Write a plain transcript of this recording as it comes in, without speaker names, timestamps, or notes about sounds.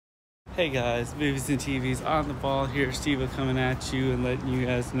Hey guys, movies and TVs on the ball here. Steve coming at you and letting you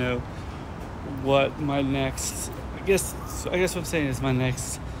guys know what my next, I guess what I'm saying is my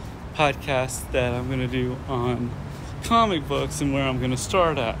next podcast that I'm going to do on comic books and where I'm going to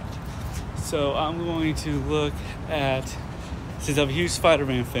start at. So I'm going to look at, since I'm a huge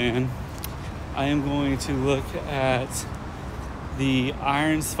Spider-Man fan, I am going to look at the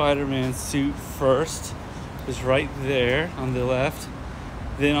Iron Spider-Man suit first. It's right there on the left.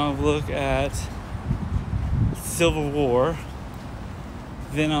 Then I'll look at Civil War.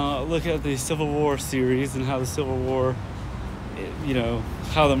 Then I'll look at the Civil War series and how the Civil War,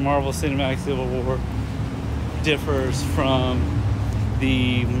 how the Marvel Cinematic Civil War differs from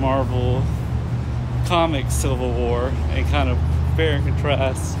the Marvel comic Civil War and kind of compare and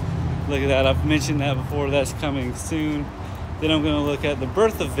contrast. Look at that. I've mentioned that before. That's coming soon. Then I'm going to look at the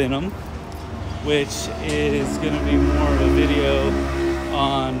birth of Venom, which is going to be more of a video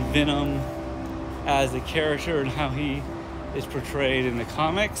on Venom as a character and how he is portrayed in the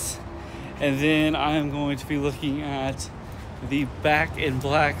comics. And then I am going to be looking at the Back in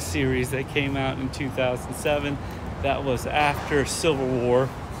Black series that came out in 2007. That was after Civil War,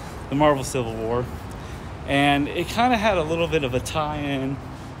 the Marvel Civil War. And it kind of had a little bit of a tie-in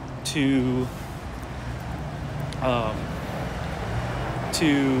to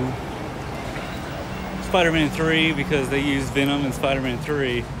Spider-Man 3 because they used Venom in Spider-Man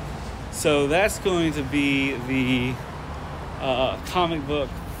 3. So that's going to be the comic book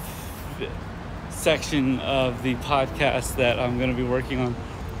section of the podcast that I'm going to be working on,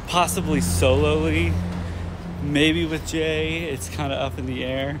 possibly solely, maybe with Jay. It's kind of up in the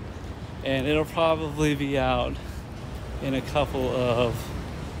air, and it'll probably be out in a couple of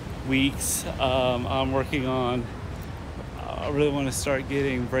weeks. I'm working on, I really want to start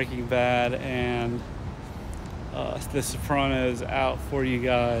getting Breaking Bad and The Sopranos out for you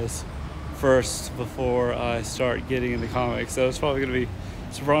guys first before I start getting into comics. So it's probably going to be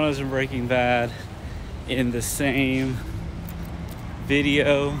Sopranos and Breaking Bad in the same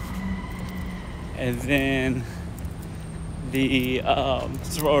video, and then the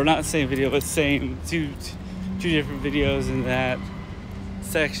or not same video, but same two different videos in that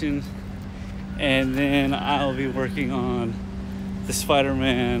section. And then I'll be working on the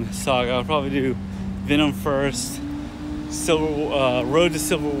Spider-Man saga. I'll probably do Venom first, Road to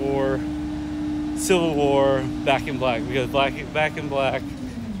Civil War, Back in Black, because Back in Black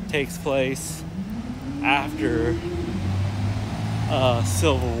takes place after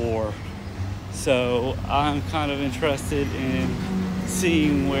Civil War. So I'm kind of interested in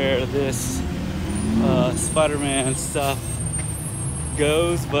seeing where this Spider-Man stuff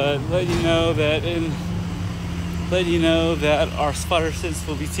goes, but let you know that our spider sense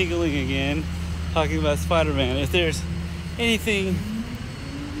will be tingling again talking about Spider-Man. If there's anything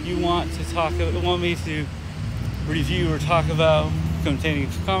you want me to review or talk about containing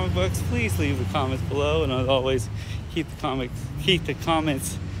comic books, please leave the comments below, and as always, keep the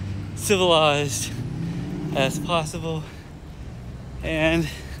comments civilized as possible, and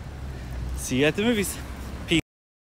see you at the movies.